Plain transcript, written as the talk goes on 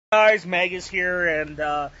Guys, Magus here, and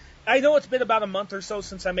I know it's been about a month or so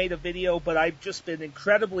since I made a video, but I've just been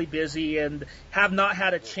incredibly busy and have not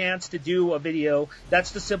had a chance to do a video.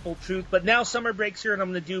 That's the simple truth. But now summer break's here, and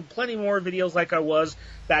I'm going to do plenty more videos like I was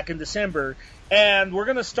back in December. And we're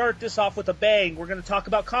going to start this off with a bang. We're going to talk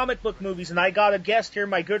about comic book movies, and I got a guest here,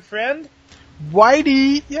 my good friend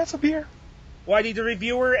Whity. Yes, I'm here. Whitey the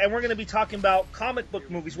reviewer, and we're going to be talking about comic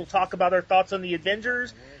book movies. We'll talk about our thoughts on the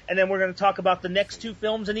Avengers, and then we're going to talk about the next two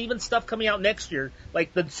films and even stuff coming out next year,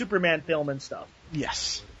 like the Superman film and stuff.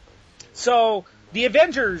 Yes. So, the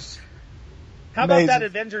Avengers. How Amazing. about that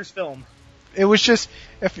Avengers film? It was just,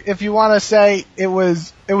 if you want to say, it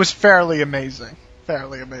was fairly amazing.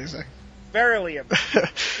 Fairly amazing. Fairly amazing.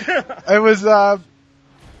 It was,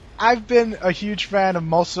 I've been a huge fan of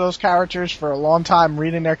most of those characters for a long time,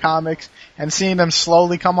 reading their comics, and seeing them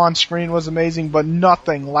slowly come on screen was amazing, but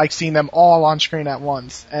nothing like seeing them all on screen at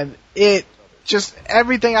once. And it, just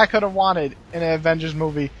everything I could have wanted in an Avengers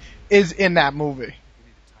movie is in that movie.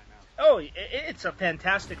 Oh, it's a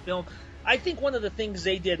fantastic film. I think one of the things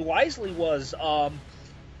they did wisely was,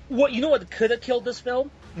 what could have killed this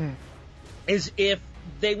film? Is if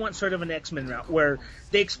they went sort of an X-Men route, where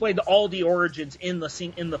they explained all the origins in the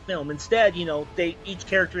scene in the film. Instead, each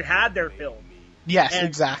character had their film. Yes,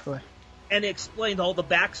 exactly. And explained all the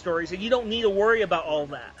backstories, and you don't need to worry about all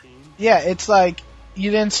that. Yeah, it's like, you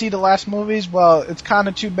didn't see the last movies, well, it's kind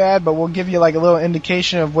of too bad, but we'll give you like a little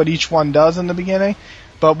indication of what each one does in the beginning,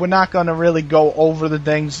 but we're not going to really go over the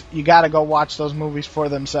things. You got to go watch those movies for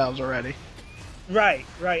themselves already. Right,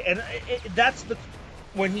 and that's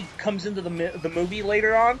when he comes into the movie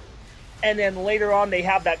later on, and then later on they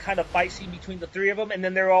have that kind of fight scene between the three of them, and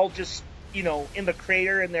then they're all just, in the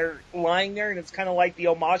crater, and they're lying there, and it's kind of like the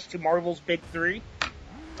homage to Marvel's Big Three.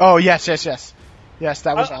 Oh, yes. Yes,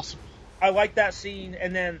 that was awesome. I like that scene,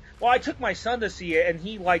 and then, I took my son to see it, and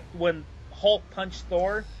he liked when Hulk punched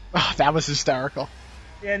Thor. Oh, that was hysterical.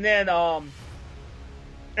 And then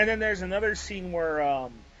there's another scene where,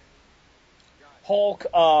 Hulk,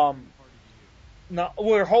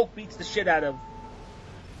 where Hulk beats the shit out of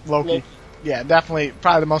Loki. Yeah, definitely,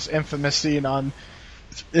 probably the most infamous scene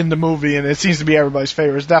in the movie, and it seems to be everybody's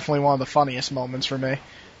favorite. It's definitely one of the funniest moments for me.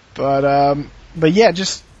 But yeah,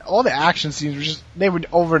 just all the action scenes they were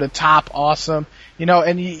over the top awesome.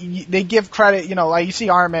 And they give credit, like you see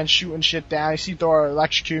Iron Man shooting shit down, you see Thor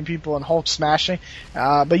electrocuting people and Hulk smashing,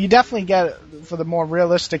 but you definitely get, for the more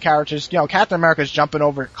realistic characters, Captain America's jumping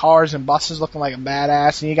over cars and buses looking like a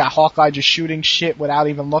badass, and you got Hawkeye just shooting shit without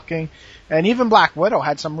even looking, and even Black Widow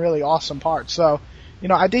had some really awesome parts. So,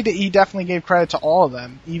 I think that he definitely gave credit to all of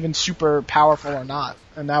them, even super powerful or not,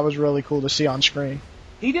 and that was really cool to see on screen.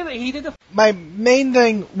 He did. My main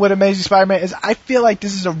thing with Amazing Spider-Man is I feel like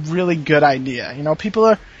this is a really good idea.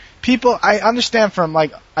 People, I understand from,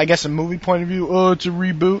 like, I guess a movie point of view, it's a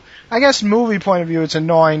reboot. I guess movie point of view, it's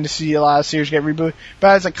annoying to see a lot of series get rebooted.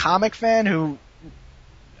 But as a comic fan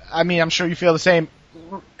I'm sure you feel the same,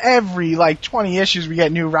 every, 20 issues we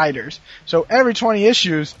get new writers. So every 20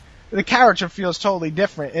 issues, the character feels totally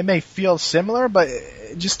different. It may feel similar, but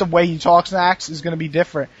just the way he talks and acts is going to be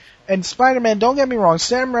different. And Spider-Man, don't get me wrong,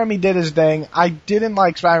 Sam Raimi did his thing. I didn't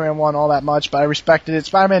like Spider-Man 1 all that much, but I respected it.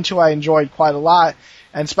 Spider-Man 2 I enjoyed quite a lot,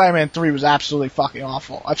 and Spider-Man 3 was absolutely fucking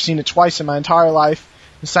awful. I've seen it twice in my entire life.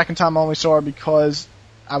 The second time I only saw it because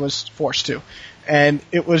I was forced to. And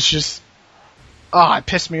it was just, it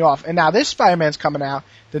pissed me off. And now this Spider-Man's coming out.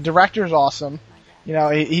 The director is awesome.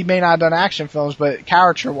 He may not have done action films, but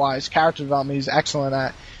character-wise, character development, he's excellent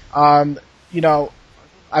at.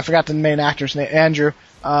 I forgot the main actor's name, Andrew.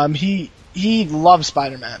 He loves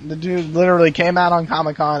Spider-Man. The dude literally came out on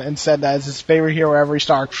Comic-Con and said that it's his favorite hero ever. He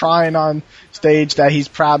started crying on stage that he's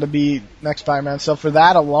proud to be next Spider-Man. So for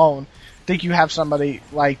that alone, I think you have somebody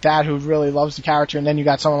like that who really loves the character, and then you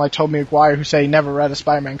got someone like Tobey Maguire who say he never read a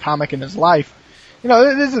Spider-Man comic in his life.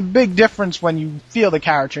 There's a big difference when you feel the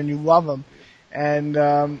character and you love him. And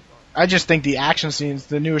I just think the action scenes,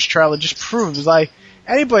 the newest trailer, just proves,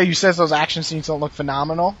 anybody who says those action scenes don't look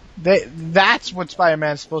phenomenal, that's what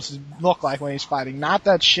Spider-Man's supposed to look like when he's fighting, not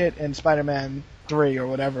that shit in Spider-Man 3 or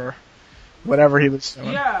whatever he was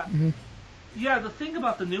doing. Yeah. Mm-hmm. Yeah, the thing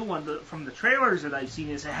about the new one, from the trailers that I've seen,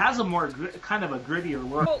 is it has a more kind of a grittier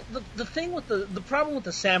look. Well, the thing with the problem with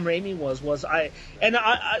the Sam Raimi was I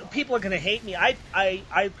people are going to hate me.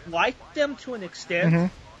 I liked them to an extent, mm-hmm.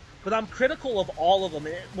 but I'm critical of all of them.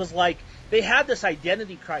 And it was like they had this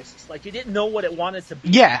identity crisis. Like, they didn't know what it wanted to be.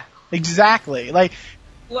 Yeah, exactly.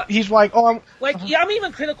 He's like, I'm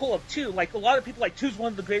even critical of 2. Like, a lot of people 2's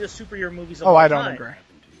one of the greatest superhero movies of all time. I don't agree.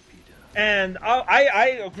 And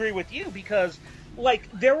I agree with you, because like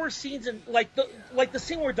there were scenes in like the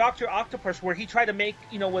scene where Dr. Octopus, where he tried to make,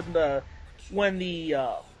 you know, when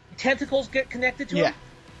the tentacles get connected to him,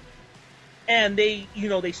 and they, you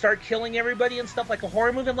know, they start killing everybody and stuff, like a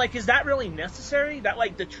horror movie. I'm like, is that really necessary? That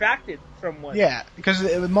like detracted from what? Yeah, because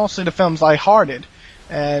mostly the film's lighthearted,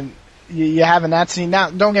 and you having that scene. Now,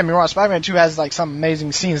 don't get me wrong, Spider-Man 2 has like some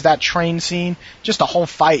amazing scenes. That train scene, just the whole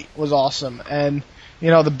fight was awesome, and you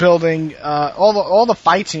know, the building, all the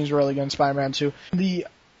fight scenes were really good in Spider-Man 2. The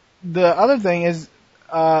other thing is,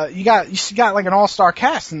 you got like an all-star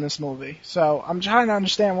cast in this movie. So I'm trying to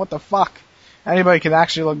understand what the fuck anybody could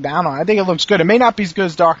actually look down on. I think it looks good. It may not be as good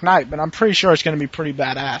as Dark Knight, but I'm pretty sure it's going to be pretty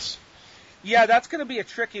badass. Yeah, that's going to be a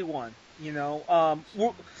tricky one. You know, I'm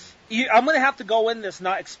going to have to go in this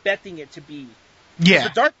not expecting it to be. Yeah.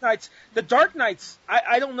 The Dark Knights.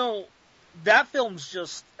 I don't know. That film's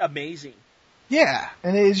just amazing. Yeah,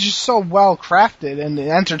 and it's just so well crafted and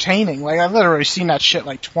entertaining. Like, I've literally seen that shit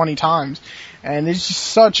like 20 times, and it's just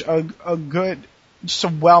such a good, just a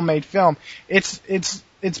well made film. It's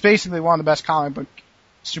basically one of the best comic book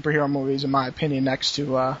superhero movies in my opinion. Next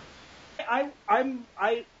to I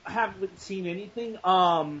haven't seen anything.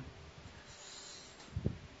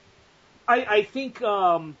 I think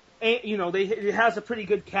you know, it has a pretty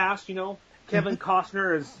good cast. You know, Kevin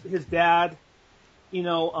Costner is his dad. You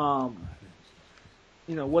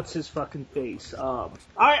know, what's his fucking face?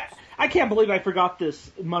 I can't believe I forgot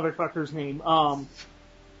this motherfucker's name.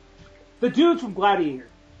 The dude from Gladiator.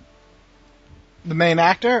 the main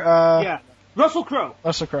actor. Yeah, Russell Crowe.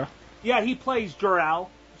 Russell Crowe. Yeah, he plays Jor-El,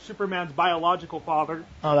 Superman's biological father.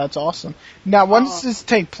 Oh, that's awesome. Now, when does this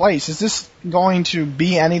take place? Is this going to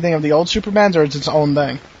be anything of the old Supermans, or is it its own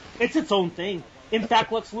thing? It's its own thing. In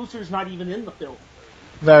fact, Lex Luthor's not even in the film.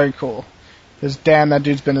 Very cool. Because, damn, that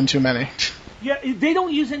dude's been in too many. Yeah, they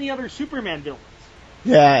don't use any other Superman villains.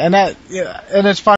 Yeah, and it's funny.